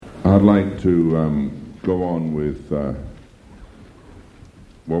I'd like to go on with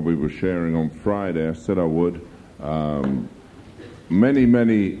what we were sharing on Friday. I said I would.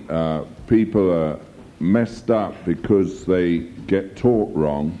 Many people are messed up because they get taught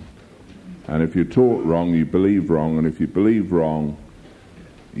wrong. And if you're taught wrong, you believe wrong. And if you believe wrong,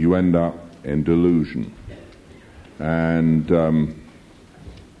 you end up in delusion. And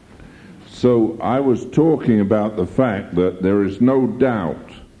so I was talking about the fact that there is no doubt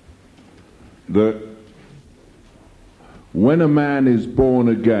that when a man is born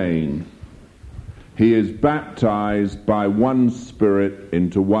again, he is baptized by one Spirit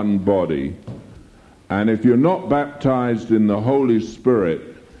into one body. And if you're not baptized in the Holy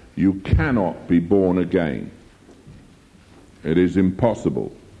Spirit, you cannot be born again. It is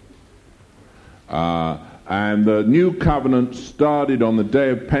impossible. And the new covenant started on the day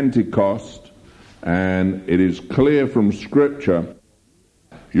of Pentecost, and it is clear from Scripture.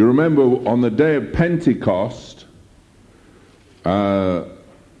 You remember on the day of Pentecost,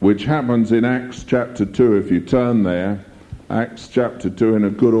 which happens in Acts chapter 2, if you turn there, Acts chapter 2 in a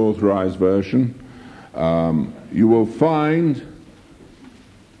good authorized version, you will find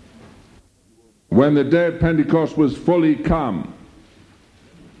when the day of Pentecost was fully come.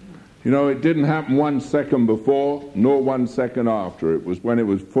 You know, it didn't happen 1 second before, nor 1 second after. It was when it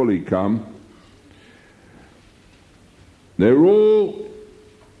was fully come. They were all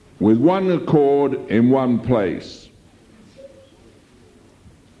with one accord in one place.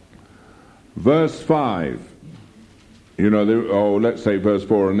 Verse 5, let's say verse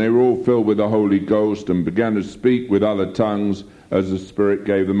 4, and they were all filled with the Holy Ghost and began to speak with other tongues as the Spirit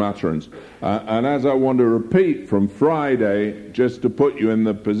gave them utterance. And as I want to repeat from Friday, just to put you in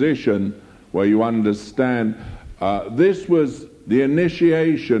the position where you understand, this was the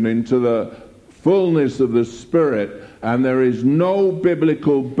initiation into the fullness of the Spirit, and there is no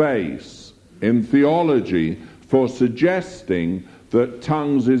biblical base in theology for suggesting that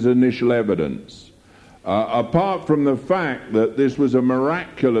tongues is initial evidence. Apart from the fact that this was a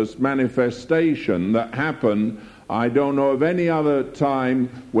miraculous manifestation that happened, I don't know of any other time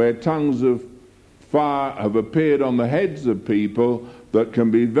where tongues of fire have appeared on the heads of people that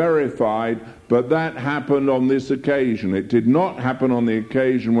can be verified, but that happened on this occasion. It did not happen on the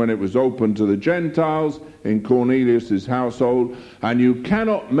occasion when it was open to the Gentiles in Cornelius' household, and you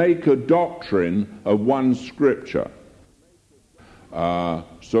cannot make a doctrine of one scripture.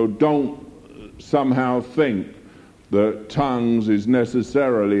 So don't somehow think that tongues is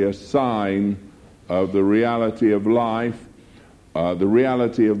necessarily a sign of the reality of life. The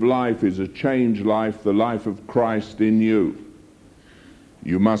reality of life is a changed life, the life of Christ in you.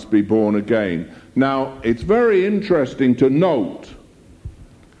 You must be born again. Now, it's very interesting to note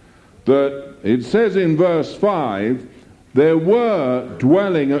that it says in verse 5, there were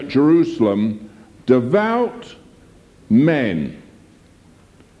dwelling at Jerusalem devout men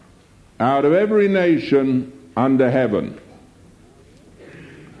out of every nation under heaven.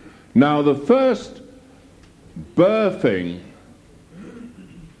 Now, the first birthing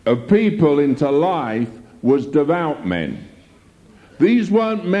of people into life was devout men. These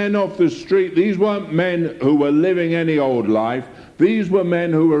weren't men off the street. These weren't men who were living any old life. These were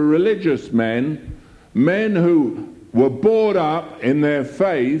men who were religious men who were brought up in their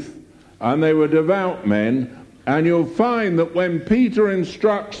faith, and they were devout men. And you'll find that when Peter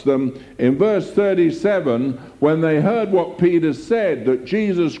instructs them in verse 37, when they heard what Peter said, that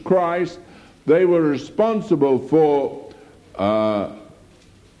Jesus Christ, they were responsible for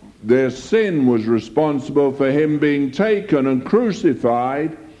their sin was responsible for him being taken and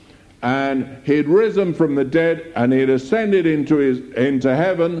crucified, and he'd risen from the dead, and he'd ascended into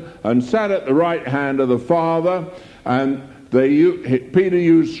heaven and sat at the right hand of the Father, and Peter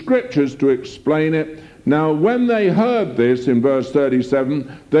used scriptures to explain it. Now, when they heard this in verse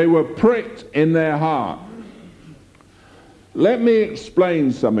 37, they were pricked in their heart. Let me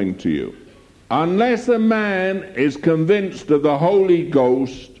explain something to you. Unless a man is convinced of the Holy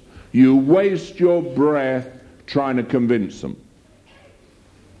Ghost, you waste your breath trying to convince them.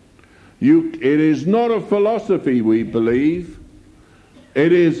 It is not a philosophy, we believe.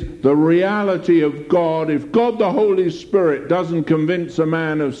 It is the reality of God. If God the Holy Spirit doesn't convince a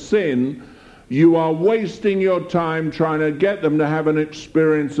man of sin, you are wasting your time trying to get them to have an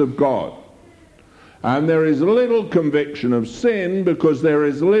experience of God. And there is little conviction of sin because there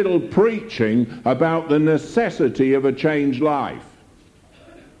is little preaching about the necessity of a changed life.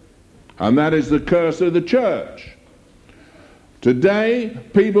 And that is the curse of the church. Today,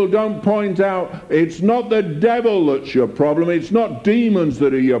 people don't point out it's not the devil that's your problem, it's not demons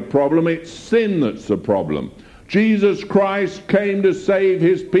that are your problem, it's sin that's the problem. Jesus Christ came to save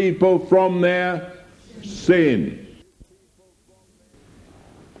his people from their sin.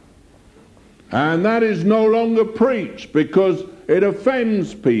 And that is no longer preached because it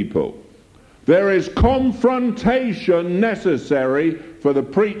offends people. There is confrontation necessary for the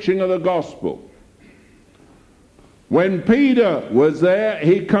preaching of the gospel. When Peter was there,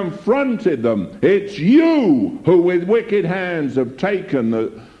 he confronted them. It's you who with wicked hands have taken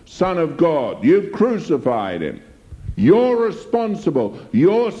the Son of God. You've crucified him. You're responsible.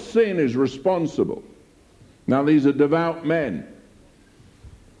 Your sin is responsible. Now these are devout men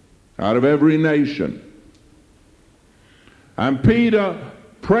out of every nation. And Peter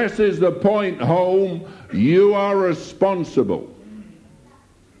presses the point home, you are responsible.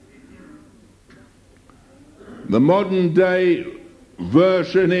 The modern day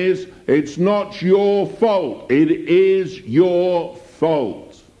version is, it's not your fault, it is your fault.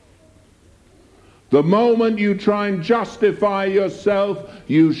 The moment you try and justify yourself,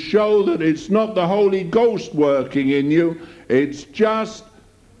 you show that it's not the Holy Ghost working in you, it's just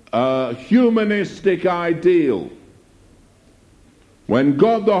a humanistic ideal. When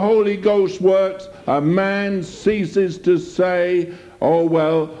God the Holy Ghost works, a man ceases to say, oh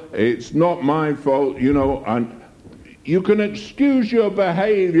well, it's not my fault, you know, and you can excuse your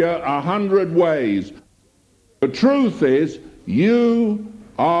behavior 100 ways. The truth is, you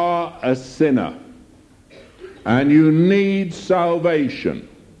are a sinner and you need salvation.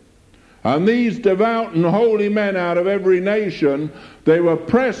 And these devout and holy men out of every nation, they were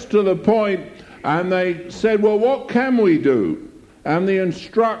pressed to the point and they said, well, what can we do? And the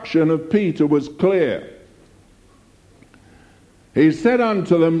instruction of Peter was clear. He said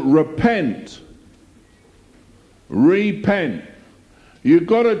unto them, repent. Repent. You've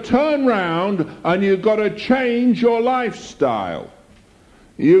got to turn round and you've got to change your lifestyle.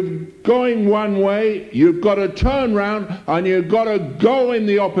 You're going one way, you've got to turn round and you've got to go in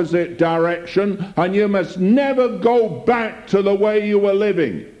the opposite direction, and you must never go back to the way you were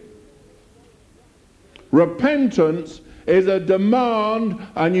living. Repentance is a demand,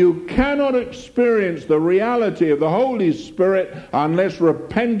 and you cannot experience the reality of the Holy Spirit unless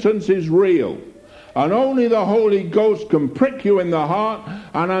repentance is real. And only the Holy Ghost can prick you in the heart,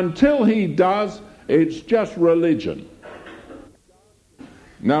 and until he does, it's just religion.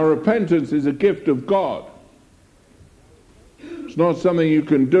 Now, repentance is a gift of God. It's not something you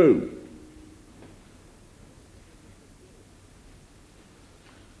can do.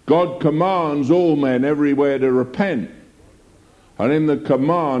 God commands all men everywhere to repent. And in the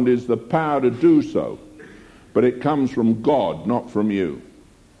command is the power to do so. But it comes from God, not from you.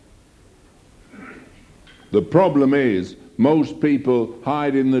 The problem is, most people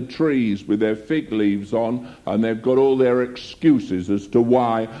hide in the trees with their fig leaves on, and they've got all their excuses as to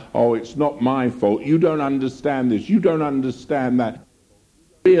why, oh, it's not my fault. You don't understand this. You don't understand that.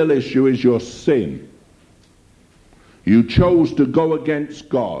 The real issue is your sin. You chose to go against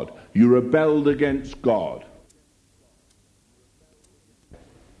God. You rebelled against God.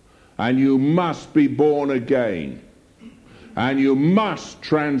 And you must be born again. And you must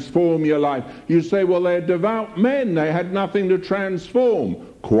transform your life. You say, well, they're devout men. They had nothing to transform.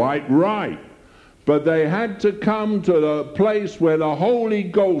 Quite right. But they had to come to the place where the Holy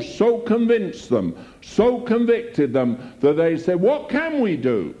Ghost so convinced them, so convicted them, that they said, what can we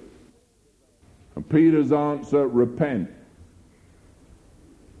do? And Peter's answer, repent.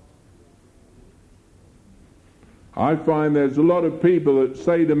 I find there's a lot of people that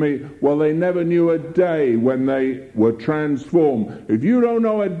say to me, well, they never knew a day when they were transformed. If you don't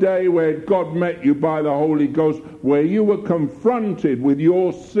know a day where God met you by the Holy Ghost, where you were confronted with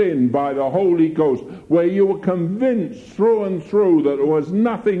your sin by the Holy Ghost, where you were convinced through and through that there was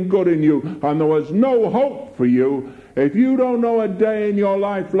nothing good in you and there was no hope for you, if you don't know a day in your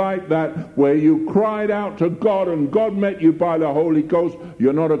life like that where you cried out to God and God met you by the Holy Ghost,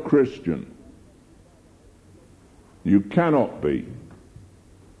 you're not a Christian. You cannot be.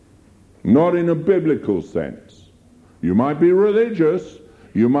 Not in a biblical sense. You might be religious,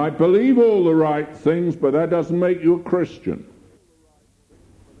 you might believe all the right things, but that doesn't make you a Christian.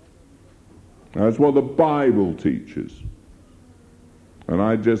 That's what the Bible teaches. And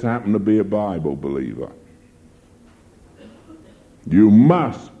I just happen to be a Bible believer. You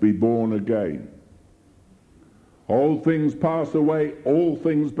must be born again. All things pass away, all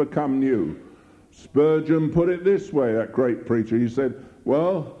things become new. Spurgeon put it this way, that great preacher. He said,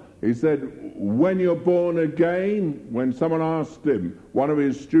 when you're born again, when someone asked him, one of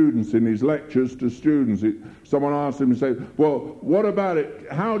his students in his lectures to students, someone asked him, he said, well, what about it?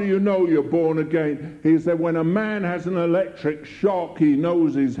 How do you know you're born again? He said, when a man has an electric shock, he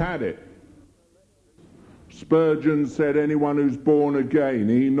knows he's had it. Spurgeon said, anyone who's born again,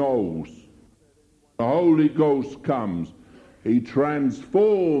 he knows. The Holy Ghost comes. He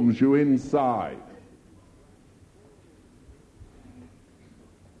transforms you inside.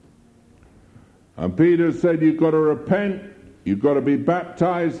 And Peter said, you've got to repent. You've got to be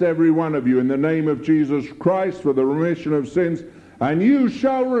baptized, every one of you, in the name of Jesus Christ for the remission of sins, and you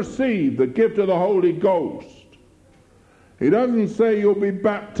shall receive the gift of the Holy Ghost. He doesn't say you'll be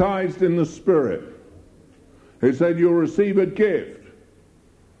baptized in the Spirit. He said you'll receive a gift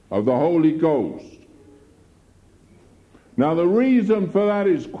of the Holy Ghost. Now the reason for that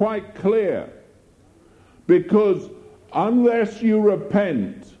is quite clear, because unless you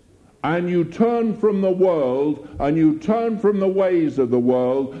repent and you turn from the world, and you turn from the ways of the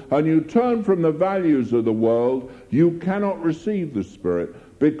world, and you turn from the values of the world, you cannot receive the Spirit,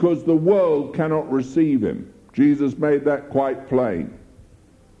 because the world cannot receive him. Jesus made that quite plain.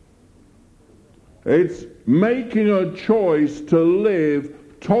 It's making a choice to live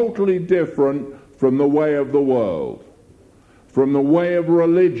totally different from the way of the world, from the way of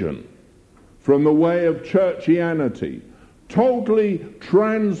religion, from the way of churchianity. Totally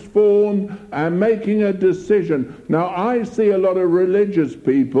transformed and making a decision. Now, I see a lot of religious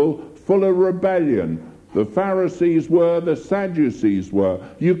people full of rebellion. The Pharisees were, the Sadducees were.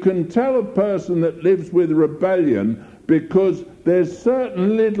 You can tell a person that lives with rebellion because there's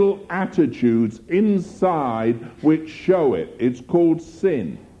certain little attitudes inside which show it. It's called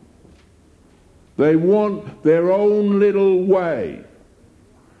sin. They want their own little way.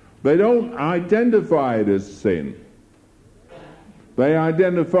 They don't identify it as sin. They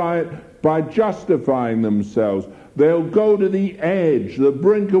identify it by justifying themselves. They'll go to the edge, the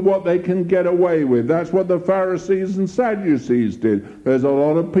brink of what they can get away with. That's what the Pharisees and Sadducees did. There's a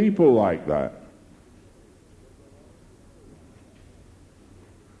lot of people like that.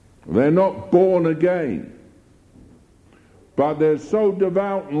 They're not born again. But they're so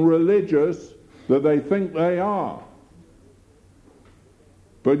devout and religious that they think they are.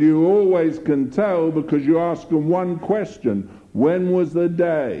 But you always can tell because you ask them one question: when was the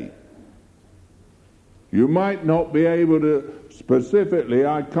day? You might not be able to specifically,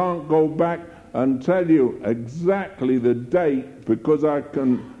 I can't go back and tell you exactly the date, because I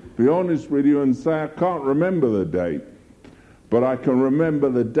can be honest with you and say I can't remember the date. But I can remember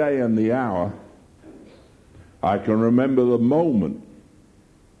the day and the hour. I can remember the moment.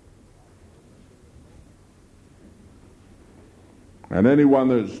 And anyone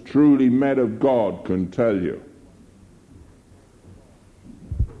that's truly met of God can tell you.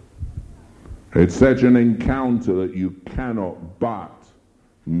 It's such an encounter that you cannot but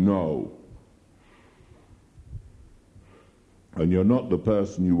know. And you're not the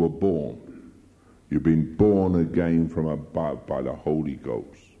person you were born. You've been born again from above by the Holy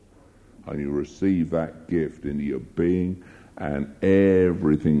Ghost. And you receive that gift into your being, and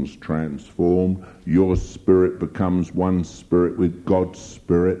everything's transformed. Your spirit becomes one spirit with God's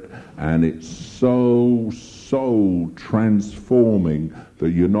Spirit, and it's so transforming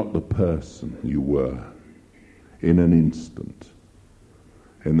that you're not the person you were in an instant.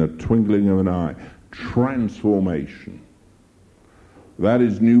 In the twinkling of an eye. Transformation. That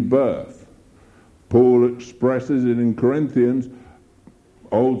is new birth. Paul expresses it in Corinthians: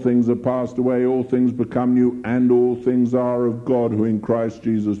 old things are passed away, all things become new, and all things are of God, who in Christ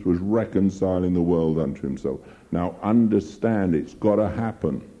Jesus was reconciling the world unto himself. Now understand, it's got to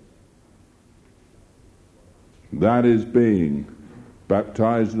happen. That is being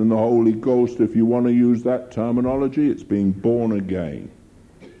baptized in the Holy Ghost. If you want to use that terminology, it's being born again.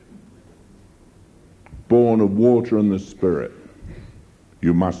 Born of water and the Spirit.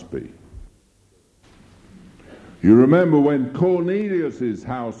 You must be. You remember when Cornelius'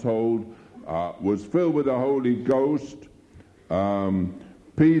 household was filled with the Holy Ghost,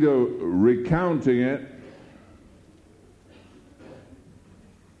 Peter recounting it,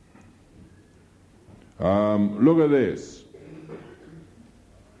 look at this.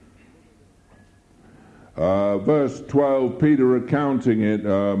 Verse 12, Peter recounting it,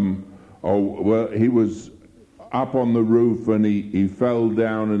 he was up on the roof and he fell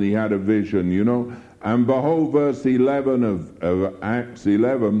down and he had a vision, you know. And behold, verse 11 of Acts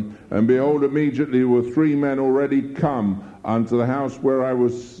 11, and behold, immediately were 3 men already come unto the house where I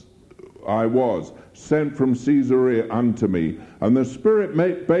was sent from Caesarea unto me. And the Spirit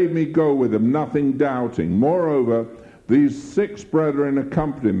bade me go with them, nothing doubting. Moreover, these 6 brethren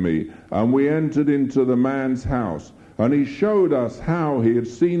accompanied me, and we entered into the man's house. And he showed us how he had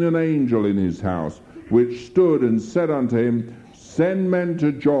seen an angel in his house, which stood and said unto him, Send men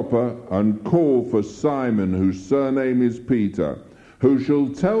to Joppa, and call for Simon, whose surname is Peter, who shall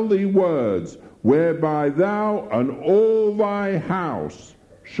tell thee words whereby thou and all thy house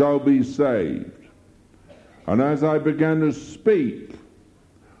shall be saved. And as I began to speak,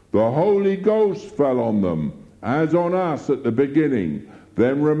 the Holy Ghost fell on them, as on us at the beginning.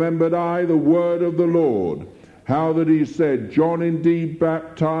 Then remembered I the word of the Lord, how that he said, John indeed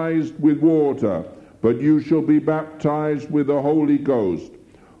baptized with water, but you shall be baptized with the Holy Ghost.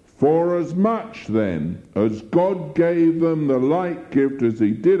 Forasmuch then as God gave them the like gift as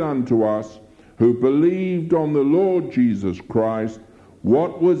he did unto us, who believed on the Lord Jesus Christ,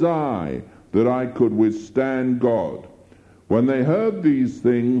 what was I that I could withstand God? When they heard these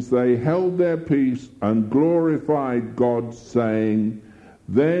things, they held their peace and glorified God, saying,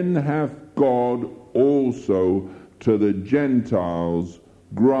 Then hath God also to the Gentiles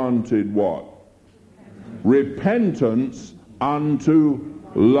granted what? Repentance unto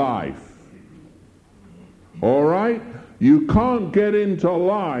life. All right? You can't get into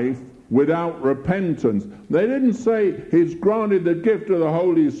life without repentance. They didn't say he's granted the gift of the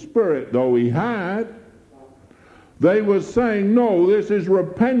Holy Spirit, though he had. They were saying, no, this is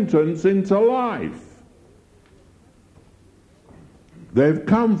repentance into life. They've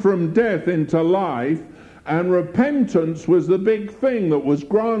come from death into life, and repentance was the big thing that was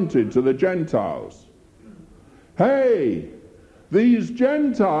granted to the Gentiles. Hey, these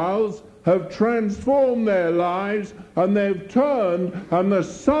Gentiles have transformed their lives, and they've turned, and the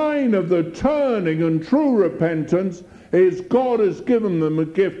sign of the turning and true repentance is God has given them a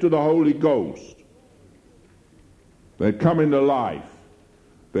gift of the Holy Ghost. They're coming to life.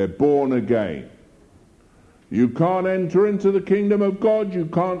 They're born again. You can't enter into the kingdom of God, you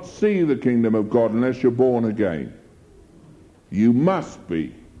can't see the kingdom of God unless you're born again. You must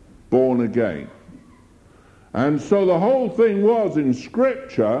be born again. And so the whole thing was in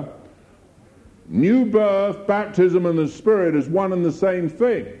Scripture, new birth, baptism, and the Spirit is one and the same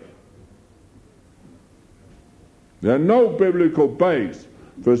thing. There's no biblical base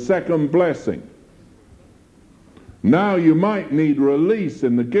for second blessing. Now you might need release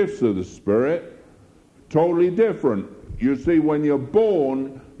in the gifts of the Spirit, totally different. You see, when you're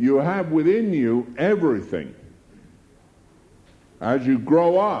born, you have within you everything. As you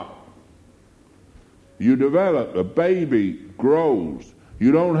grow up, you develop. A baby grows.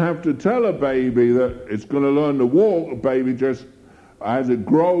 You don't have to tell a baby that it's going to learn to walk. A baby just, as it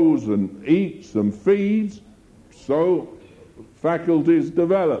grows and eats and feeds, so faculties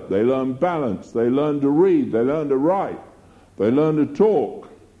develop. They learn balance. They learn to read. They learn to write. They learn to talk.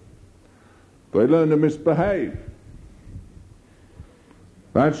 They learn to misbehave.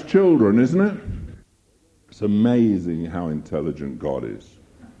 That's children, isn't it? It's amazing how intelligent God is.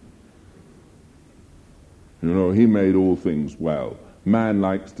 You know, he made all things well. Man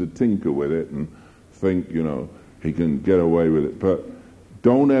likes to tinker with it and think, you know, he can get away with it. But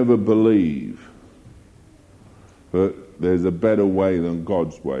don't ever believe that there's a better way than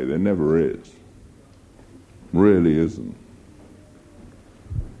God's way. There never is. Really isn't.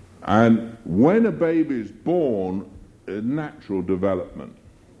 And when a baby is born, a natural development.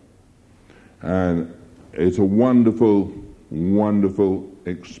 And it's a wonderful, wonderful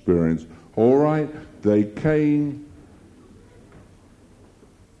experience. All right, they came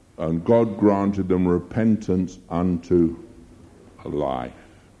and God granted them repentance unto life.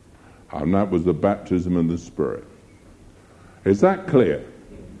 And that was the baptism of the Spirit. Is that clear?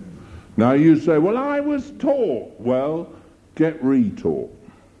 Now you say, well, I was taught. Well, get retaught.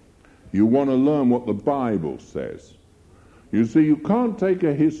 You want to learn what the Bible says. You see, you can't take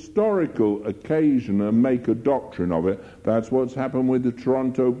a historical occasion and make a doctrine of it. That's what's happened with the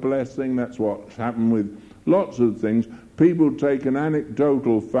Toronto blessing. That's what's happened with lots of things. People take an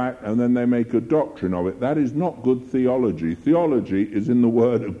anecdotal fact and then they make a doctrine of it. That is not good theology. Theology is in the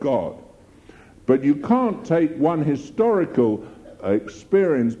Word of God. But you can't take one historical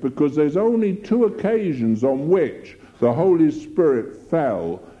experience, because there's only two occasions on which the Holy Spirit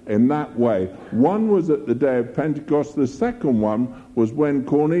fell in that way. One was at the day of Pentecost. The second one was when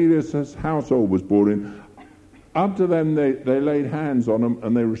Cornelius' household was brought in. Up to then they laid hands on them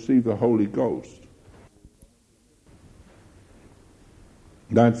and they received the Holy Ghost.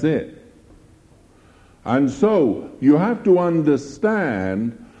 That's it. And so you have to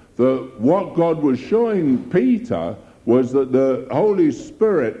understand that what God was showing Peter was that the Holy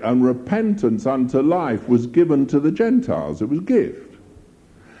Spirit and repentance unto life was given to the Gentiles. It was a gift.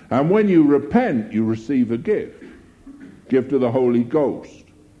 And when you repent, you receive a gift. Gift of the Holy Ghost.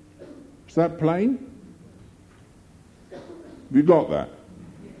 Is that plain? Have you got that?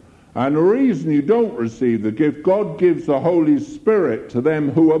 And the reason you don't receive the gift, God gives the Holy Spirit to them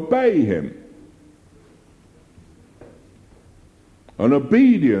who obey him. And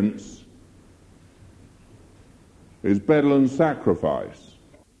obedience is better than sacrifice.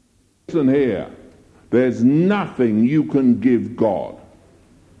 Listen here, there's nothing you can give God.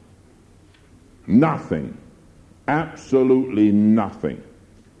 Nothing. Absolutely nothing.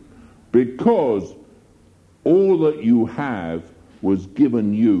 Because all that you have was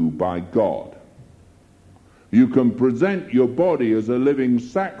given you by God. You can present your body as a living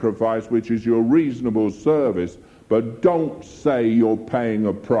sacrifice, which is your reasonable service, but don't say you're paying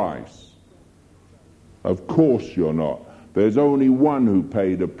a price. Of course you're not. There's only one who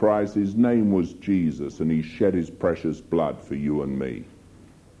paid a price. His name was Jesus, and he shed his precious blood for you and me.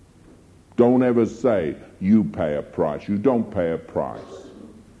 Don't ever say you pay a price. You don't pay a price.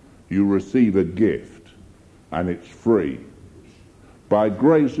 You receive a gift, and it's free. By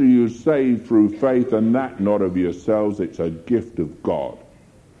grace are you saved through faith, and that not of yourselves. It's a gift of God.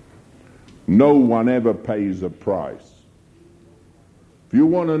 No one ever pays a price. If you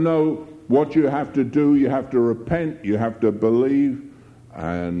want to know what you have to do, you have to repent, you have to believe,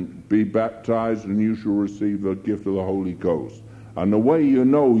 and be baptized, and you shall receive the gift of the Holy Ghost. And the way you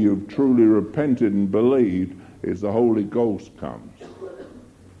know you've truly repented and believed is the Holy Ghost comes.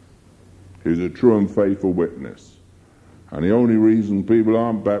 He's a true and faithful witness. And the only reason people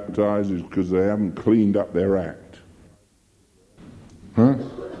aren't baptized is because they haven't cleaned up their act.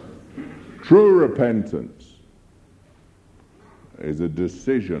 True repentance is a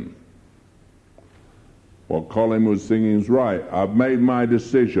decision. What Colin was singing is right. I've made my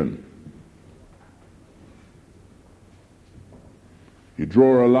decision. You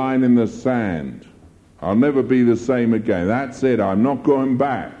draw a line in the sand. I'll never be the same again. That's it. I'm not going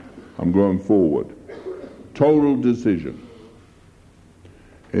back. I'm going forward. Total decision.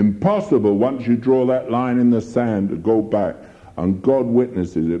 Impossible once you draw that line in the sand to go back, and God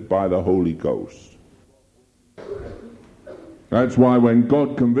witnesses it by the Holy Ghost. That's why when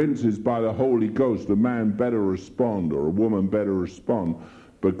God convinces by the Holy Ghost, a man better respond or a woman better respond,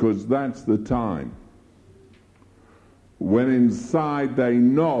 because that's the time. When inside they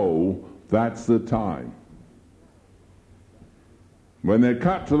know, that's the time. When they're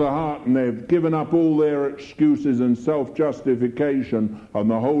cut to the heart and they've given up all their excuses and self-justification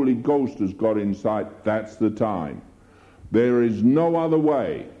and the Holy Ghost has got inside, that's the time. There is no other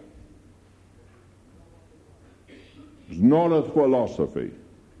way. It's not a philosophy.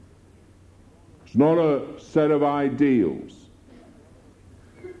 It's not a set of ideals.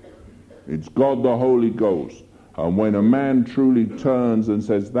 It's God the Holy Ghost. And when a man truly turns and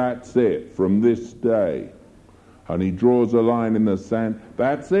says, that's it, from this day, and he draws a line in the sand,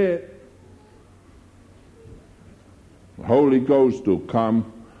 that's it. The Holy Ghost will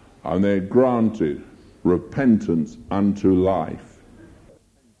come, and they're granted repentance unto life.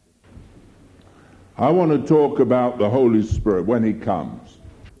 I want to talk about the Holy Spirit when he comes.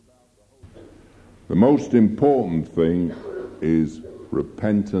 The most important thing is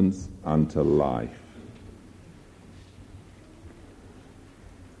repentance unto life.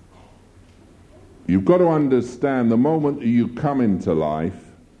 You've got to understand the moment that you come into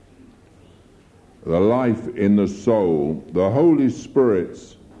life, the life in the soul, the Holy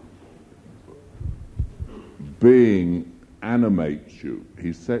Spirit's being animates you.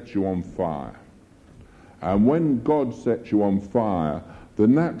 He sets you on fire. And when God sets you on fire, the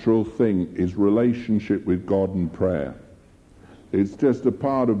natural thing is relationship with God and prayer. It's just a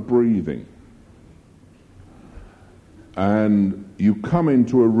part of breathing. And you come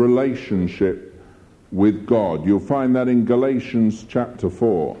into a relationship with God. You'll find that in Galatians chapter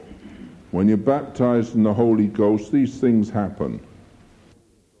 4. When you're baptized in the Holy Ghost, these things happen.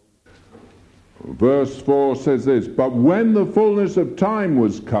 Verse 4 says this, but when the fullness of time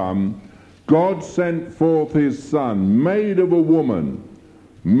was come, God sent forth his Son, made of a woman,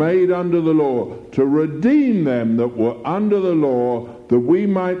 made under the law, to redeem them that were under the law, that we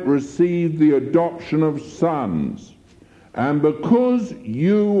might receive the adoption of sons. And because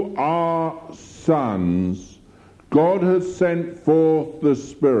you are sons, God has sent forth the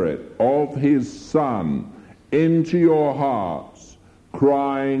Spirit of his Son into your hearts,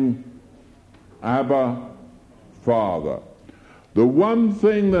 crying, Abba, Father. The one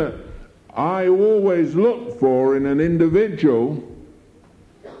thing that I always look for in an individual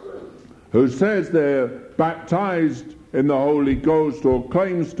who says they're baptized in the Holy Ghost or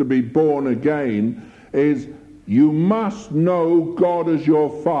claims to be born again is you must know God as your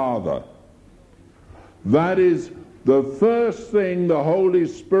Father. That is the first thing the Holy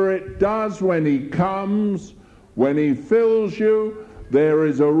Spirit does when he comes, when he fills you. There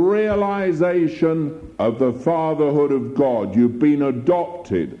is a realization of the fatherhood of God. You've been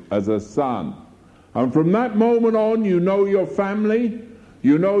adopted as a son. And from that moment on, you know your family,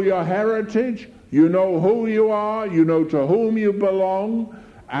 you know your heritage, You know who you are, you know to whom you belong,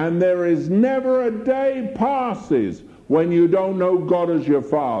 and there is never a day passes when you don't know God as your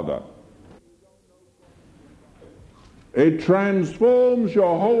Father. It transforms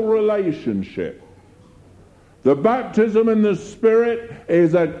your whole relationship. The baptism in the Spirit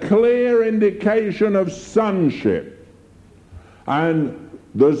is a clear indication of sonship. And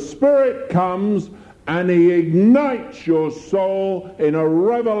the Spirit comes and He ignites your soul in a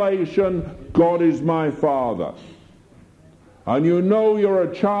revelation, God is my Father. And you know you're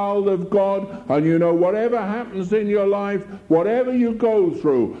a child of God, and you know whatever happens in your life, whatever you go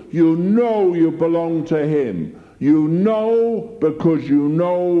through, you know you belong to Him. You know because you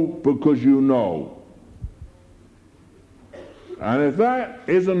know because you know. And if that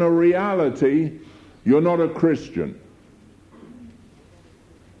isn't a reality, you're not a Christian.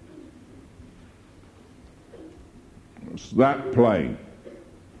 It's that plain.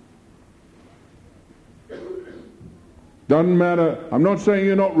 Doesn't matter. I'm not saying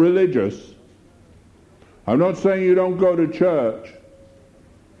you're not religious. I'm not saying you don't go to church.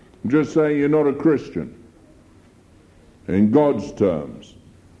 I'm just saying you're not a Christian. In God's terms.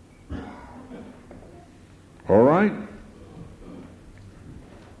 All right?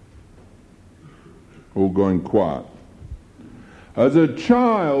 All going quiet. As a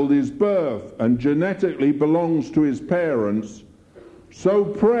child is birthed and genetically belongs to his parents, so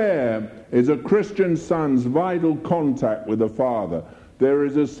prayer is a Christian son's vital contact with the Father. There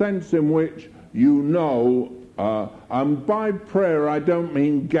is a sense in which you know, and by prayer I don't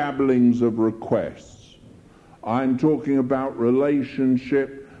mean gabblings of requests. I'm talking about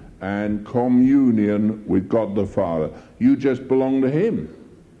relationship and communion with God the Father. You just belong to Him.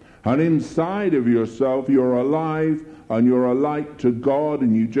 And inside of yourself you're alive and you're a light to God,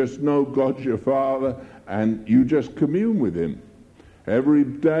 and you just know God's your Father, and you just commune with Him. Every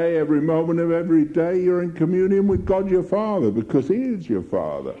day, every moment of every day, you're in communion with God your Father, because He is your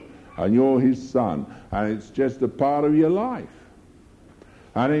Father, and you're His Son, and it's just a part of your life.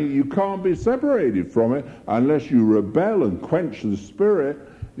 And you can't be separated from it unless you rebel and quench the Spirit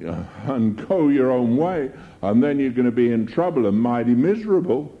and go your own way, and then you're going to be in trouble and mighty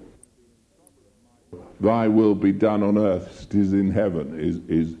miserable. Thy will be done on earth as it is in heaven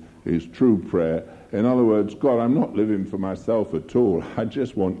is true prayer. In other words, God, I'm not living for myself at all. I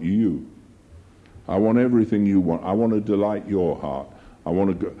just want you. I want everything you want. I want to delight your heart. I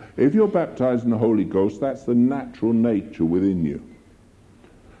want to go. If you're baptized in the Holy Ghost, that's the natural nature within you.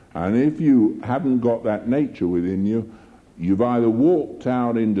 And if you haven't got that nature within you, you've either walked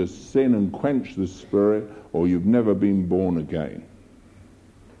out into sin and quenched the Spirit, or you've never been born again.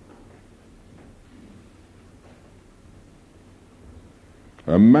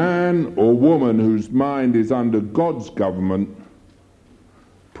 A man or woman whose mind is under God's government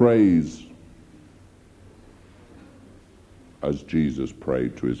prays as Jesus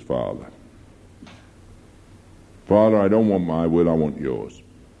prayed to his Father. Father, I don't want my will, I want yours.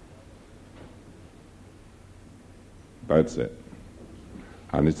 That's it.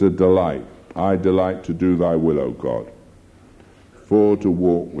 And it's a delight. I delight to do thy will, O God. For to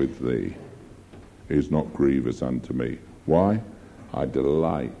walk with thee is not grievous unto me. Why? I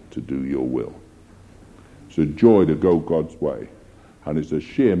delight to do your will. It's a joy to go God's way, and it's a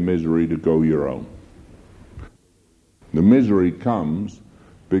sheer misery to go your own. The misery comes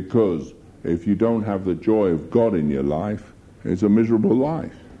because if you don't have the joy of God in your life, it's a miserable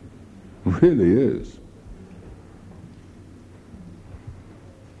life. It really is.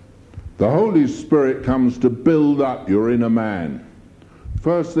 The Holy Spirit comes to build up your inner man.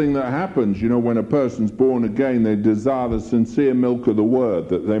 First thing that happens, when a person's born again, they desire the sincere milk of the Word,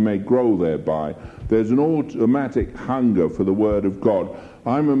 that they may grow thereby. There's an automatic hunger for the Word of God.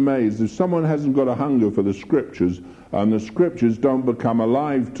 I'm amazed, if someone hasn't got a hunger for the Scriptures, and the Scriptures don't become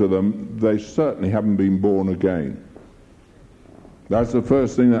alive to them, they certainly haven't been born again. That's the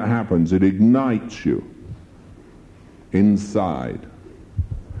first thing that happens. It ignites you inside.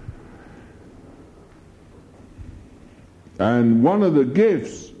 And one of the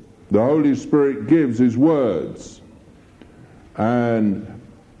gifts the Holy Spirit gives is words. And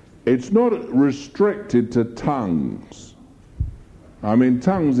it's not restricted to tongues. I mean,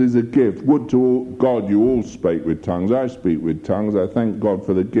 tongues is a gift. Would to God you all spake with tongues. I speak with tongues. I thank God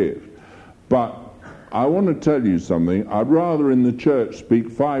for the gift. But I want to tell you something. I'd rather in the church speak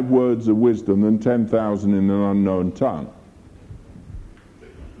 5 words of wisdom than 10,000 in an unknown tongue.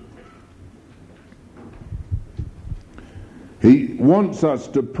 He wants us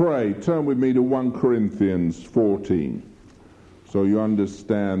to pray. Turn with me to 1 Corinthians 14, so you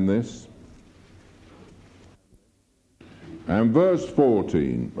understand this. And verse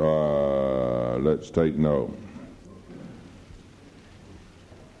 14, let's take note.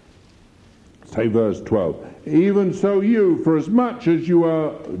 Say verse 12. Even so you, for as much as you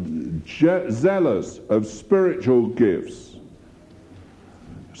are zealous of spiritual gifts,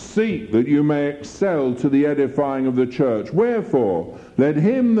 seek that you may excel to the edifying of the church. Wherefore, let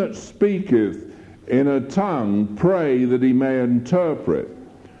him that speaketh in a tongue pray that he may interpret.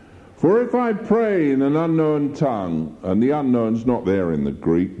 For if I pray in an unknown tongue, and the unknown's not there in the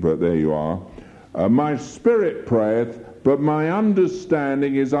Greek, but there you are, my spirit prayeth, but my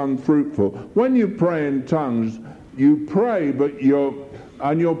understanding is unfruitful. When you pray in tongues, you pray, but you're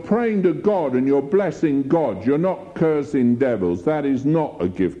praying to God and you're blessing God. You're not cursing devils. That is not a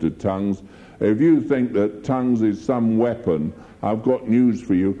gift of tongues. If you think that tongues is some weapon, I've got news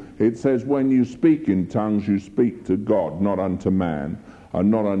for you. It says when you speak in tongues, you speak to God, not unto man,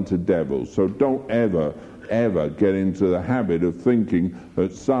 and not unto devils. So don't ever get into the habit of thinking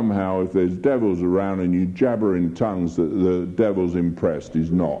that somehow if there's devils around and you jabber in tongues that the devil's impressed.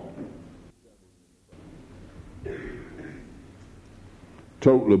 He's not.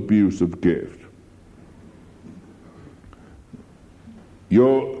 Total abuse of gift.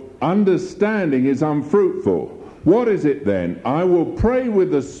 Your understanding is unfruitful. What is it then? I will pray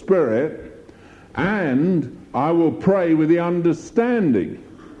with the Spirit and I will pray with the understanding.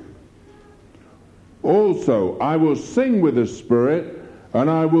 Also, I will sing with the Spirit, and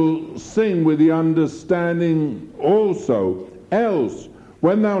I will sing with the understanding also. Else,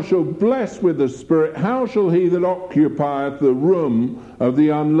 when thou shalt bless with the Spirit, how shall he that occupieth the room of the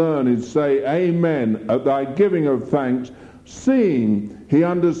unlearned say, Amen, at thy giving of thanks, seeing he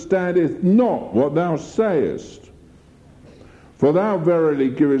understandeth not what thou sayest? For thou verily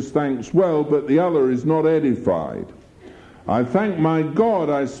givest thanks well, but the other is not edified. I thank my God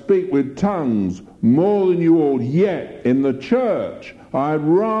I speak with tongues more than you all, yet in the church I'd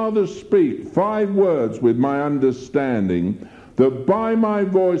rather speak 5 words with my understanding, that by my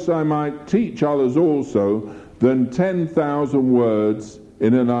voice I might teach others also, than 10,000 words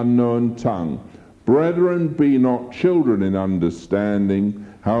in an unknown tongue. Brethren, be not children in understanding,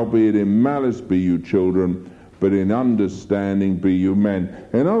 howbeit in malice be you children, but in understanding be you men.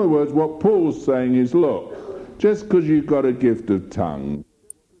 In other words, what Paul's saying is, look, just because you've got a gift of tongue,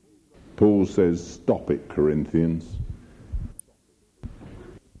 Paul says, stop it, Corinthians.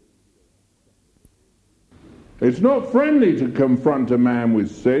 It's not friendly to confront a man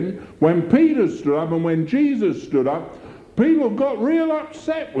with sin. When Peter stood up and when Jesus stood up, people got real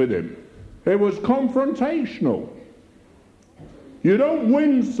upset with him. It was confrontational. You don't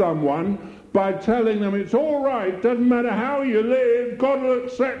win someone by telling them it's all right, doesn't matter how you live, God will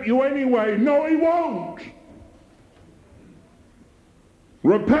accept you anyway. No, he won't.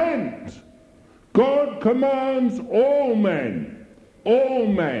 Repent. God commands all men,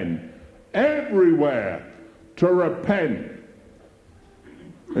 everywhere, to repent.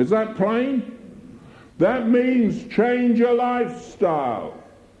 Is that plain? That means change your lifestyle.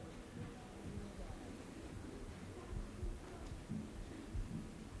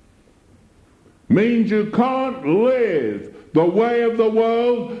 Means you can't live the way of the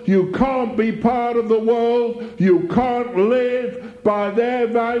world. You can't be part of the world. You can't live by their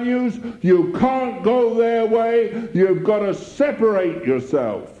values. You can't go their way. You've got to separate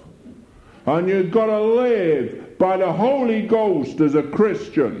yourself. And you've got to live by the Holy Ghost as a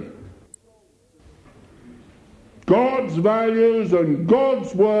Christian. God's values and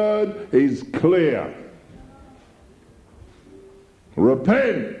God's word is clear.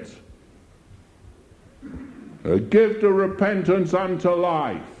 Repent. A gift of repentance unto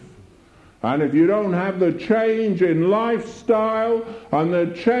life. And if you don't have the change in lifestyle and the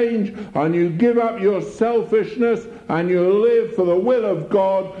change, and you give up your selfishness and you live for the will of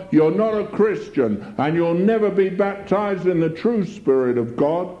God, you're not a Christian, and you'll never be baptized in the true Spirit of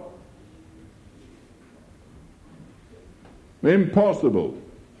God. Impossible.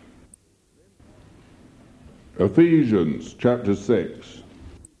 Ephesians chapter 6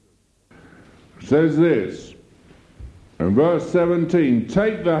 says this. In verse 17,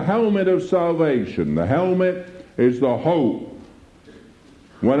 take the helmet of salvation. The helmet is the hope.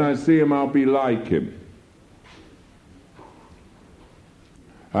 When I see him, I'll be like him.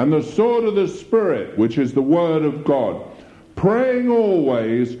 And the sword of the Spirit, which is the word of God, praying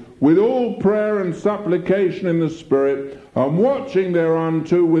always with all prayer and supplication in the Spirit, and watching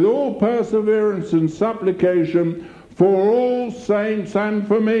thereunto with all perseverance and supplication for all saints and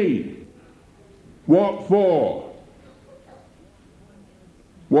for me. What for?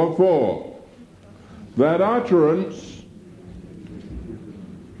 What for? That utterance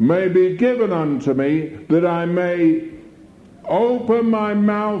may be given unto me, that I may open my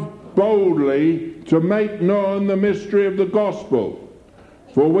mouth boldly to make known the mystery of the gospel,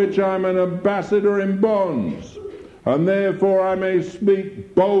 for which I am an ambassador in bonds, and therefore I may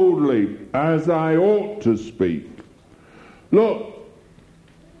speak boldly as I ought to speak. Look,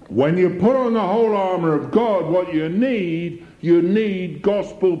 when you put on the whole armour of God, what you need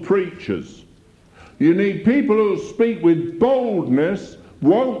gospel preachers. You need people who speak with boldness,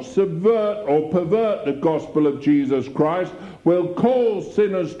 won't subvert or pervert the gospel of Jesus Christ, will call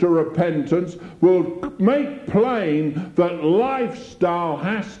sinners to repentance, will make plain that lifestyle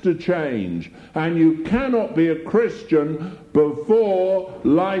has to change. And you cannot be a Christian before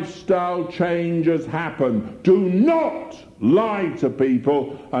lifestyle change has happened. Do not lie to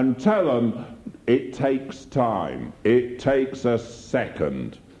people and tell them it takes time. It takes a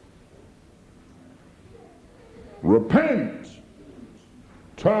second. Repent.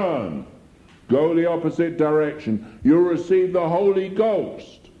 Turn. Go the opposite direction. You'll receive the Holy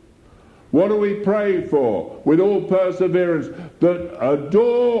Ghost. What do we pray for? With all perseverance, that a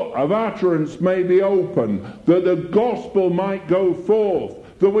door of utterance may be opened, that the gospel might go forth,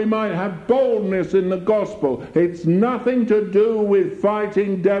 that we might have boldness in the gospel. It's nothing to do with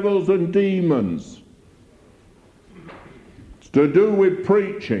fighting devils and demons. It's to do with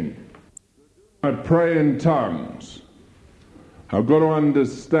preaching. I pray in tongues. I've got to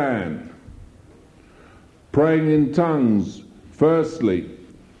understand. Praying in tongues, firstly,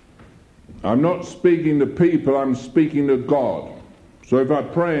 I'm not speaking to people, I'm speaking to God. So if I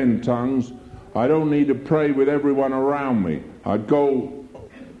pray in tongues, I don't need to pray with everyone around me. I go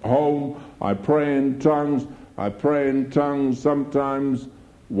home, I pray in tongues. I pray in tongues sometimes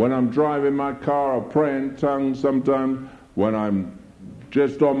when I'm driving my car. I pray in tongues sometimes when I'm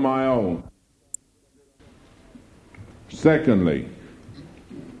just on my own. Secondly,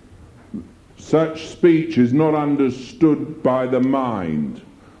 such speech is not understood by the mind.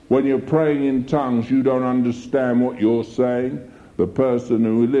 When you're praying in tongues, you don't understand what you're saying. The person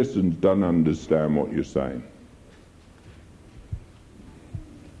who listens doesn't understand what you're saying.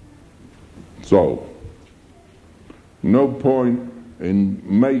 So, no point in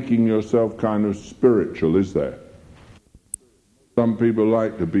making yourself kind of spiritual, is there? Some people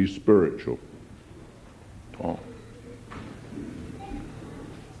like to be spiritual. Oh.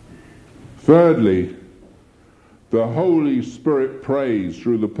 Thirdly, the Holy Spirit prays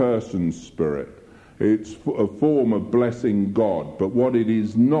through the person's spirit. It's a form of blessing God, but what it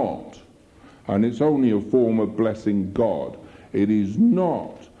is not, and it's only a form of blessing God, it is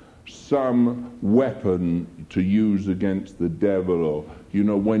not some weapon to use against the devil, or, you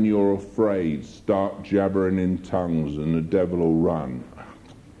know, when you're afraid, start jabbering in tongues and the devil will run.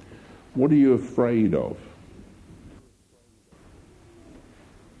 What are you afraid of?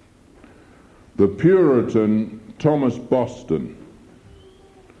 The Puritan Thomas Boston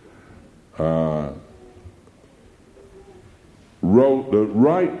wrote that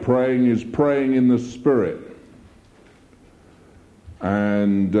right praying is praying in the Spirit.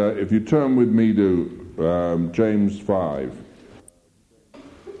 And if you turn with me to James 5.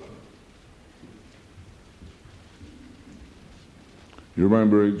 You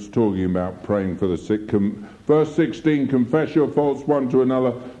remember it's talking about praying for the sick. Verse 16, confess your faults one to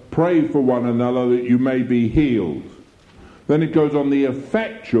another, pray for one another that you may be healed. Then it goes on, the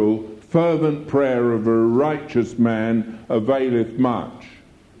effectual, fervent prayer of a righteous man availeth much.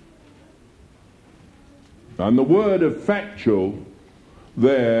 And the word effectual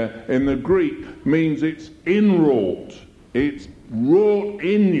there in the Greek means it's inwrought. It's wrought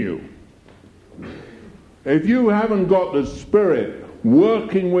in you. If you haven't got the Spirit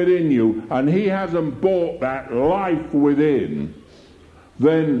working within you and He hasn't brought that life within,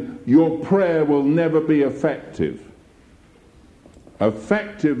 then your prayer will never be effective.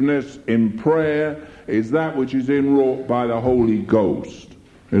 Effectiveness in prayer is that which is inwrought by the Holy Ghost.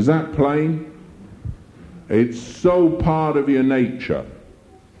 Is that plain? It's so part of your nature.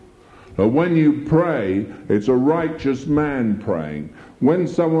 But when you pray, it's a righteous man praying. When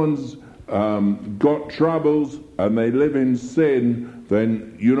someone's got troubles and they live in sin,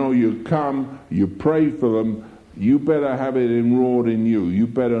 then you come, you pray for them. You better have it inwrought in you. You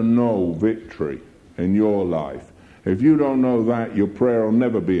better know victory in your life. If you don't know that, your prayer will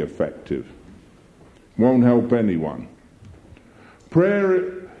never be effective. Won't help anyone.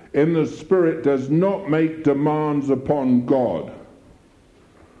 Prayer in the Spirit does not make demands upon God,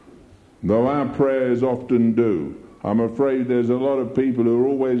 though our prayers often do. I'm afraid there's a lot of people who are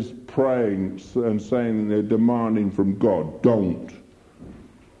always praying and saying they're demanding from God. Don't.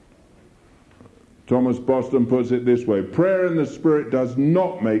 Thomas Boston puts it this way: prayer in the Spirit does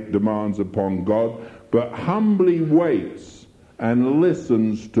not make demands upon God, but humbly waits and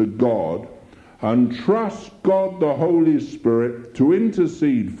listens to God and trusts God the Holy Spirit to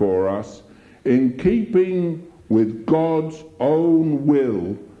intercede for us in keeping with God's own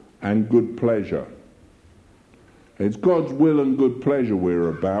will and good pleasure. It's God's will and good pleasure we're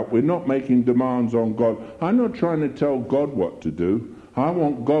about. We're not making demands on God. I'm not trying to tell God what to do. I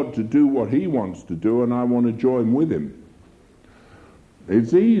want God to do what he wants to do, and I want to join with him.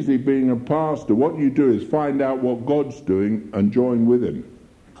 It's easy being a pastor. What you do is find out what God's doing and join with him.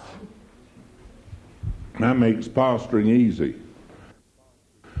 That makes pastoring easy.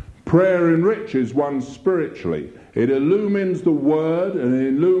 Prayer enriches one spiritually. It illumines the word and it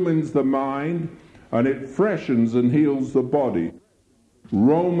illumines the mind, and it freshens and heals the body.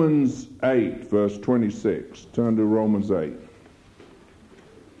 Romans 8, verse 26. Turn to Romans 8.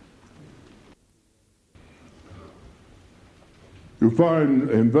 You find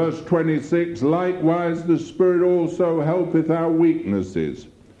in verse 26, likewise the Spirit also helpeth our weaknesses,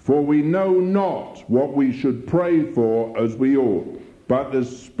 for we know not what we should pray for as we ought, but the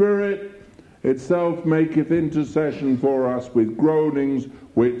Spirit itself maketh intercession for us with groanings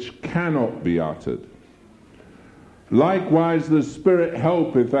which cannot be uttered. Likewise the Spirit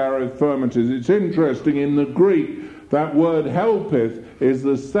helpeth our infirmities. It's interesting, in the Greek, that word helpeth is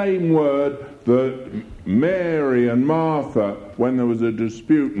the same word that Mary and Martha, when there was a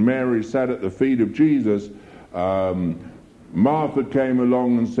dispute and Mary sat at the feet of Jesus, Martha came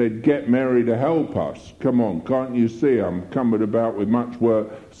along and said, get Mary to help us. Come on, can't you see I'm cumbered about with much work?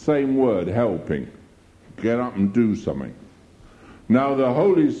 Same word, helping. Get up and do something. Now the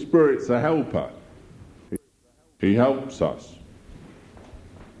Holy Spirit's a helper. He helps us.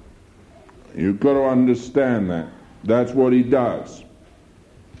 You've got to understand that. That's what he does.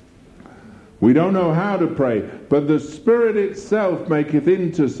 We don't know how to pray, but the Spirit itself maketh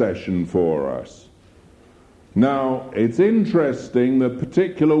intercession for us. Now, it's interesting, the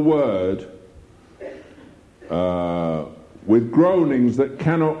particular word, with groanings that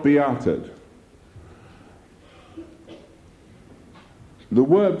cannot be uttered. The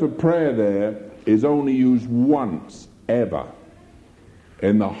word for prayer there is only used once, ever,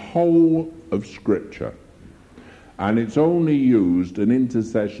 in the whole of Scripture. And it's only used, and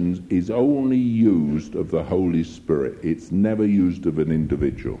intercessions is only used of the Holy Spirit. It's never used of an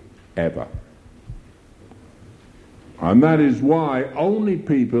individual, ever. And that is why only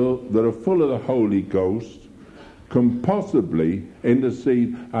people that are full of the Holy Ghost can possibly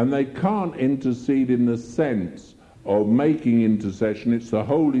intercede, and they can't intercede in the sense of making intercession. It's the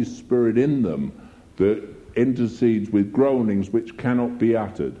Holy Spirit in them that intercedes with groanings which cannot be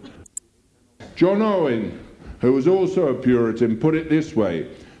uttered. John Owen, who was also a Puritan, put it this way: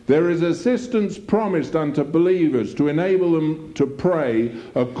 there is assistance promised unto believers to enable them to pray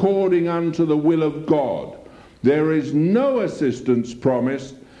according unto the will of God. There is no assistance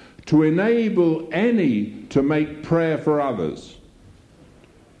promised to enable any to make prayer for others.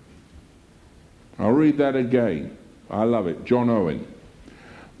 I'll read that again. I love it. John Owen.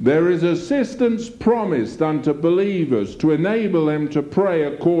 There is assistance promised unto believers to enable them to pray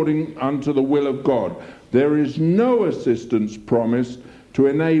according unto the will of God. There is no assistance promised to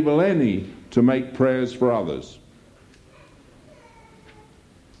enable any to make prayers for others.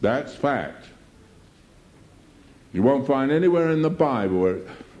 That's fact. You won't find anywhere in the Bible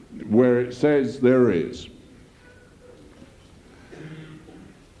where it says there is.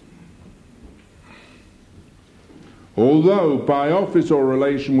 Although by office or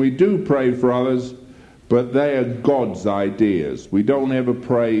relation we do pray for others, but they are God's ideas. We don't ever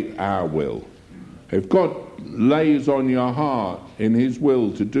pray our will. If God lays on your heart in his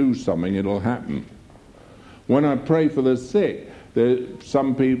will to do something, it'll happen. When I pray for the sick,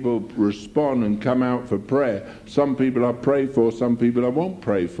 some people respond and come out for prayer. Some people I pray for, some people I won't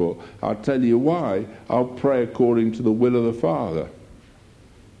pray for. I'll tell you why. I'll pray according to the will of the Father.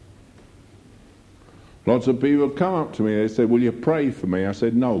 Lots of people come up to me, they say, will you pray for me? I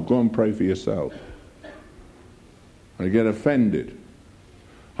said, no, go and pray for yourself. I get offended.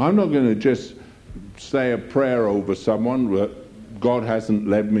 I'm not going to just say a prayer over someone that God hasn't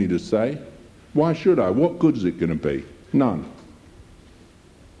led me to say. Why should I? What good is it going to be? None.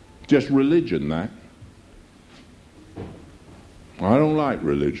 Just religion, that. I don't like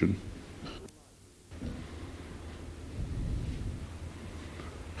religion.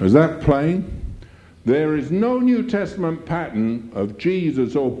 Is that plain? There is no New Testament pattern of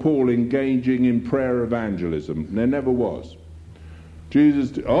Jesus or Paul engaging in prayer evangelism. There never was.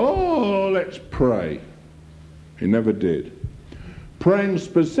 Jesus, let's pray. He never did. Praying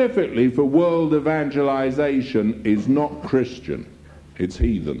specifically for world evangelization is not Christian. It's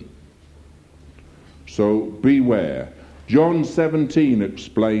heathen. So beware. John 17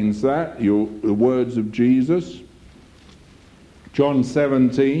 explains that, the words of Jesus. John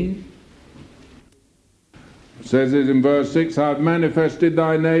 17 says it in verse 6, I have manifested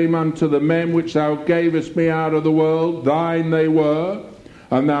thy name unto the men which thou gavest me out of the world. Thine they were,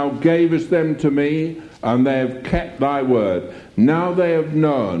 and thou gavest them to me, and they have kept thy word. Now they have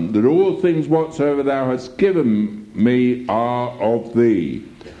known that all things whatsoever thou hast given me are of thee.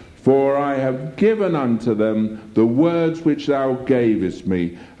 For I have given unto them the words which thou gavest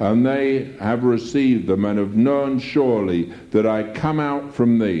me, and they have received them, and have known surely that I come out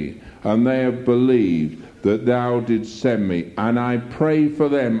from thee, and they have believed that thou didst send me. And I pray for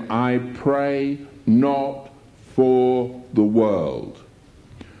them, I pray not for the world,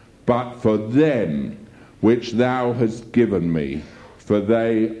 but for them which thou hast given me, for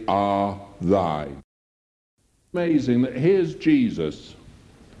they are thine. Amazing that here's Jesus,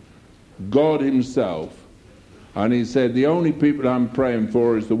 God himself, and he said, the only people I'm praying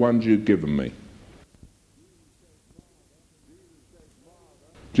for is the ones you've given me.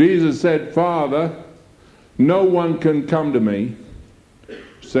 Jesus said, Father, no one can come to me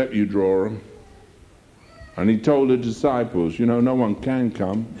except you draw them. And he told the disciples, no one can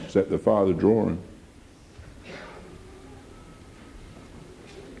come except the Father draw him.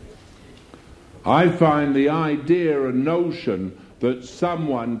 I find the idea and notion that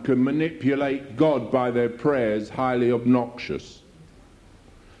someone can manipulate God by their prayers highly obnoxious.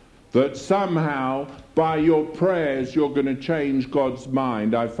 That somehow by your prayers you're going to change God's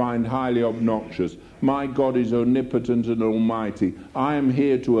mind, I find highly obnoxious. My God is omnipotent and almighty. I am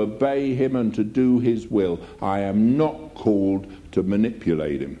here to obey him and to do his will. I am not called to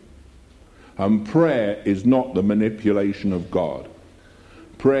manipulate him. And prayer is not the manipulation of God.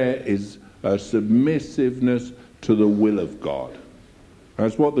 Prayer is a submissiveness to the will of God.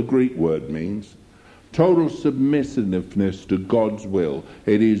 That's what the Greek word means. Total submissiveness to God's will.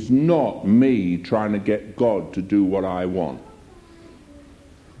 It is not me trying to get God to do what I want.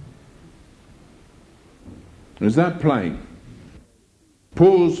 Is that plain?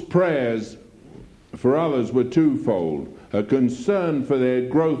 Paul's prayers for others were twofold. A concern for their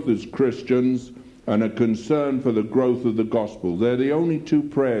growth as Christians and a concern for the growth of the gospel. They're the only two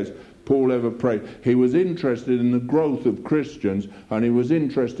prayers Paul ever prayed. He was interested in the growth of Christians, and he was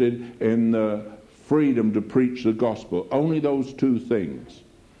interested in the freedom to preach the gospel. Only those two things.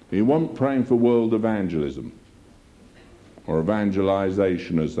 He wasn't praying for world evangelism, or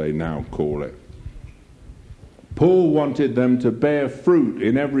evangelization as they now call it. Paul wanted them to bear fruit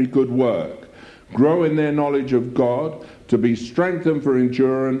in every good work, grow in their knowledge of God, to be strengthened for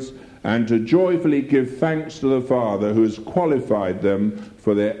endurance, and to joyfully give thanks to the Father who has qualified them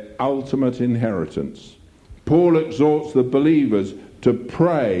for their ultimate inheritance. Paul exhorts the believers to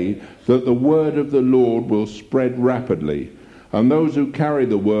pray that the word of the Lord will spread rapidly, and those who carry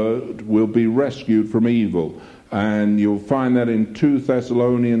the word will be rescued from evil. And you'll find that in 2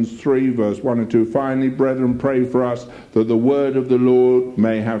 Thessalonians 3, verse 1 and 2. Finally, brethren, pray for us that the word of the Lord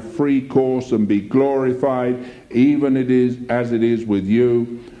may have free course and be glorified, even as it is with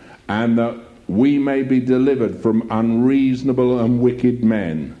you, and that we may be delivered from unreasonable and wicked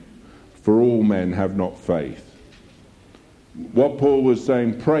men, for all men have not faith. What Paul was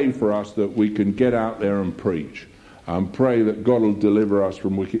saying, pray for us that we can get out there and preach, and pray that God will deliver us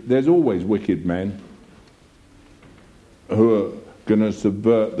from wicked. There's always wicked men who are going to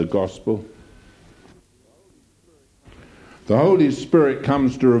subvert the gospel. The Holy Spirit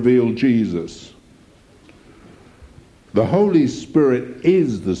comes to reveal Jesus. The Holy Spirit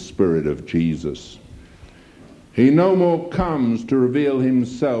is the Spirit of Jesus. He no more comes to reveal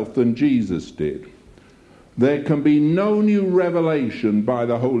himself than Jesus did. There can be no new revelation by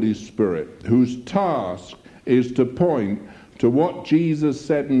the Holy Spirit, whose task is to point to what Jesus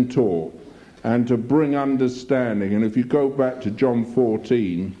said and taught, and to bring understanding. And if you go back to John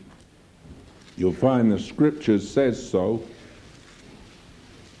 14, you'll find the scriptures says so.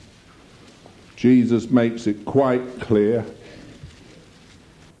 Jesus makes it quite clear.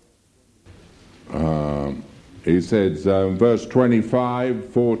 He says, verse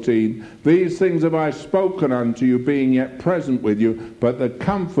 25, 14, these things have I spoken unto you, being yet present with you, but the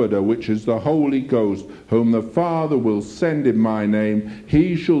Comforter, which is the Holy Ghost, whom the Father will send in my name,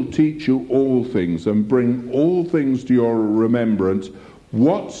 he shall teach you all things, and bring all things to your remembrance,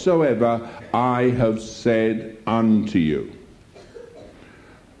 whatsoever I have said unto you.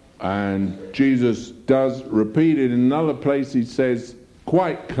 And Jesus does repeat it in another place. He says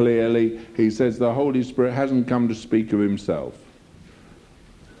quite clearly, he says the Holy Spirit hasn't come to speak of himself.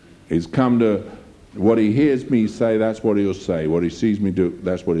 He's come to What he hears me say, that's what he'll say. What he sees me do,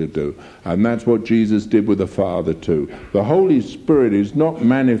 that's what he'll do. And that's what Jesus did with the Father too. The Holy Spirit is not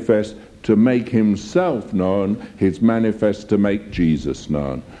manifest to make himself known. He's manifest to make Jesus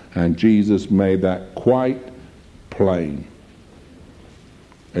known. And Jesus made that quite plain.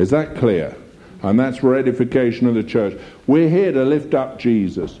 Is that clear? And that's for edification of the church. We're here to lift up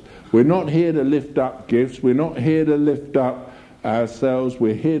Jesus. We're not here to lift up gifts. We're not here to lift up ourselves.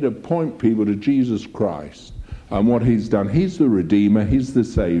 We're here to point people to Jesus Christ and what he's done. He's the Redeemer. He's the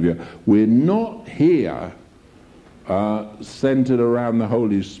Savior. We're not here centered around the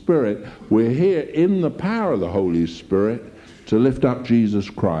Holy Spirit. We're here in the power of the Holy Spirit to lift up Jesus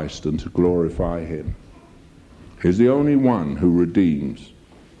Christ and to glorify him. He's the only one who redeems.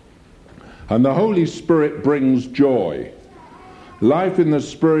 And the Holy Spirit brings joy. Life in the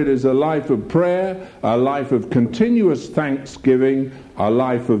Spirit is a life of prayer, a life of continuous thanksgiving, a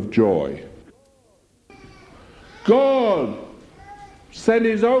life of joy. God sent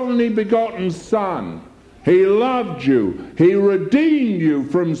his only begotten Son. He loved you. He redeemed you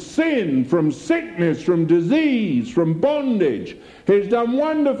from sin, from sickness, from disease, from bondage. He's done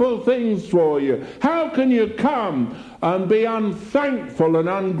wonderful things for you. How can you come and be unthankful and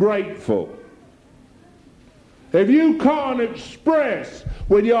ungrateful? If you can't express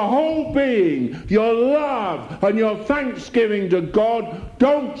with your whole being your love and your thanksgiving to God,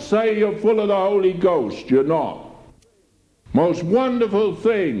 don't say you're full of the Holy Ghost. You're not. Most wonderful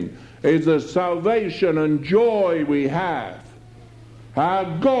thing is the salvation and joy we have.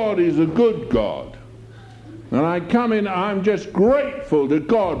 Our God is a good God. And I'm just grateful to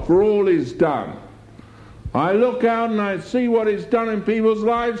God for all he's done. I look out and I see what he's done in people's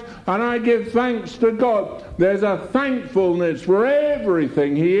lives, and I give thanks to God. There's a thankfulness for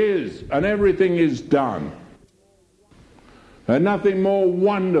everything he is and everything he's done. And nothing more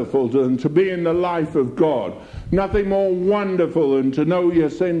wonderful than to be in the life of God. Nothing more wonderful than to know your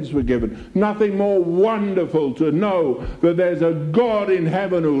sins forgiven. Nothing more wonderful to know that there's a God in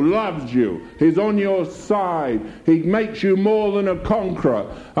heaven who loves you. He's on your side. He makes you more than a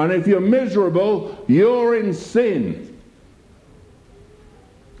conqueror. And if you're miserable, you're in sin.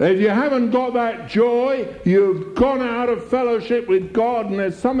 If you haven't got that joy, you've gone out of fellowship with God and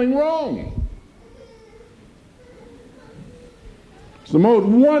there's something wrong. It's the most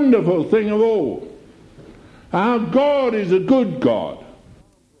wonderful thing of all. Our God is a good God.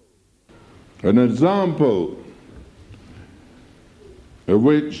 An example of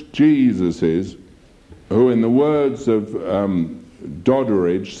which Jesus is, who in the words of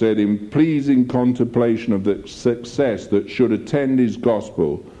Doddridge said, in pleasing contemplation of the success that should attend his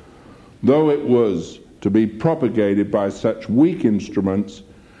gospel, though it was to be propagated by such weak instruments,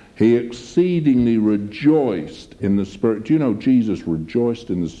 he exceedingly rejoiced in the Spirit. Do you know Jesus rejoiced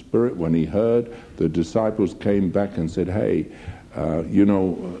in the Spirit when he heard the disciples came back and said, hey,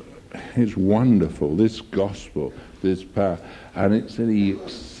 it's wonderful, this gospel, this power. And it said he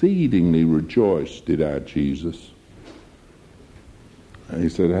exceedingly rejoiced, did our Jesus. And he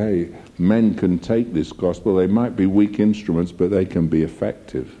said, hey, men can take this gospel. They might be weak instruments, but they can be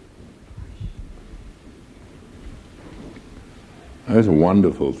effective. That's a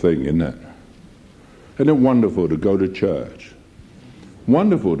wonderful thing, isn't it? Isn't it wonderful to go to church?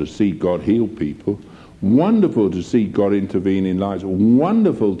 Wonderful to see God heal people. Wonderful to see God intervene in lives.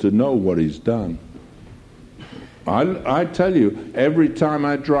 Wonderful to know what he's done. I tell you, every time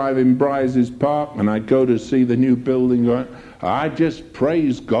I drive in Bryce's Park and I go to see the new building, I just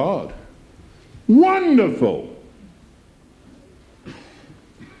praise God. Wonderful!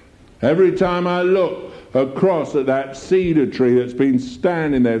 Every time I look across at that cedar tree that's been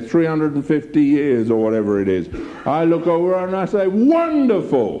standing there 350 years or whatever it is, I look over and I say,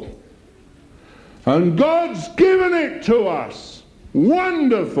 wonderful! And God's given it to us.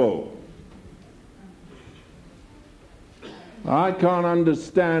 Wonderful! I can't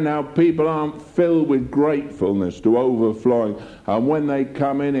understand how people aren't filled with gratefulness to overflowing, and when they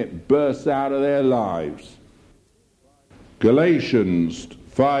come in, it bursts out of their lives. Galatians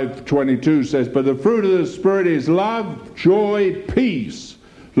 5:22 says, but the fruit of the Spirit is love, joy, peace,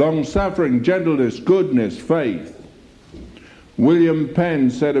 long-suffering, gentleness, goodness, faith. William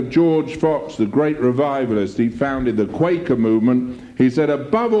Penn said of George Fox, the great revivalist, he founded the Quaker movement, he said,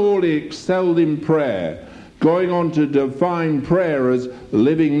 above all he excelled in prayer, going on to define prayer as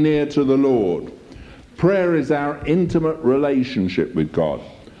living near to the Lord. Prayer is our intimate relationship with God.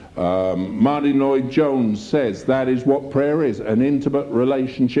 Martin Lloyd-Jones says that is what prayer is, an intimate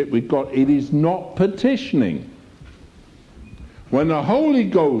relationship with God. It is not petitioning. When the Holy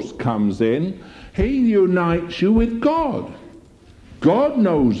Ghost comes in, he unites you with God. God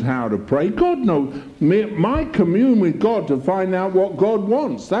knows how to pray. God knows my commune with God to find out what God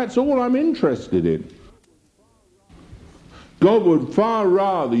wants. That's all I'm interested in. God would far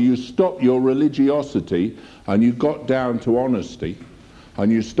rather you stop your religiosity and you got down to honesty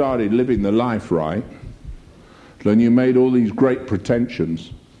and you started living the life right than you made all these great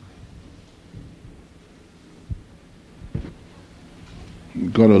pretensions.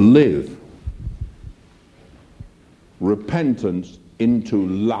 You've got to live repentance into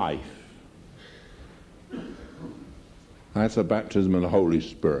life. That's a baptism of the Holy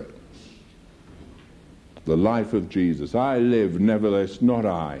Spirit. The life of Jesus. I live, nevertheless, not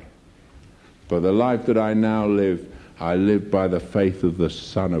I. But the life that I now live, I live by the faith of the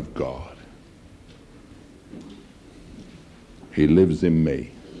Son of God. He lives in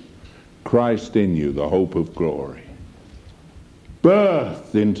me. Christ in you, the hope of glory.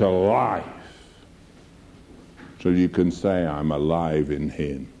 Birthed into life. So you can say, I'm alive in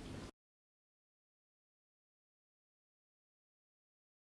him.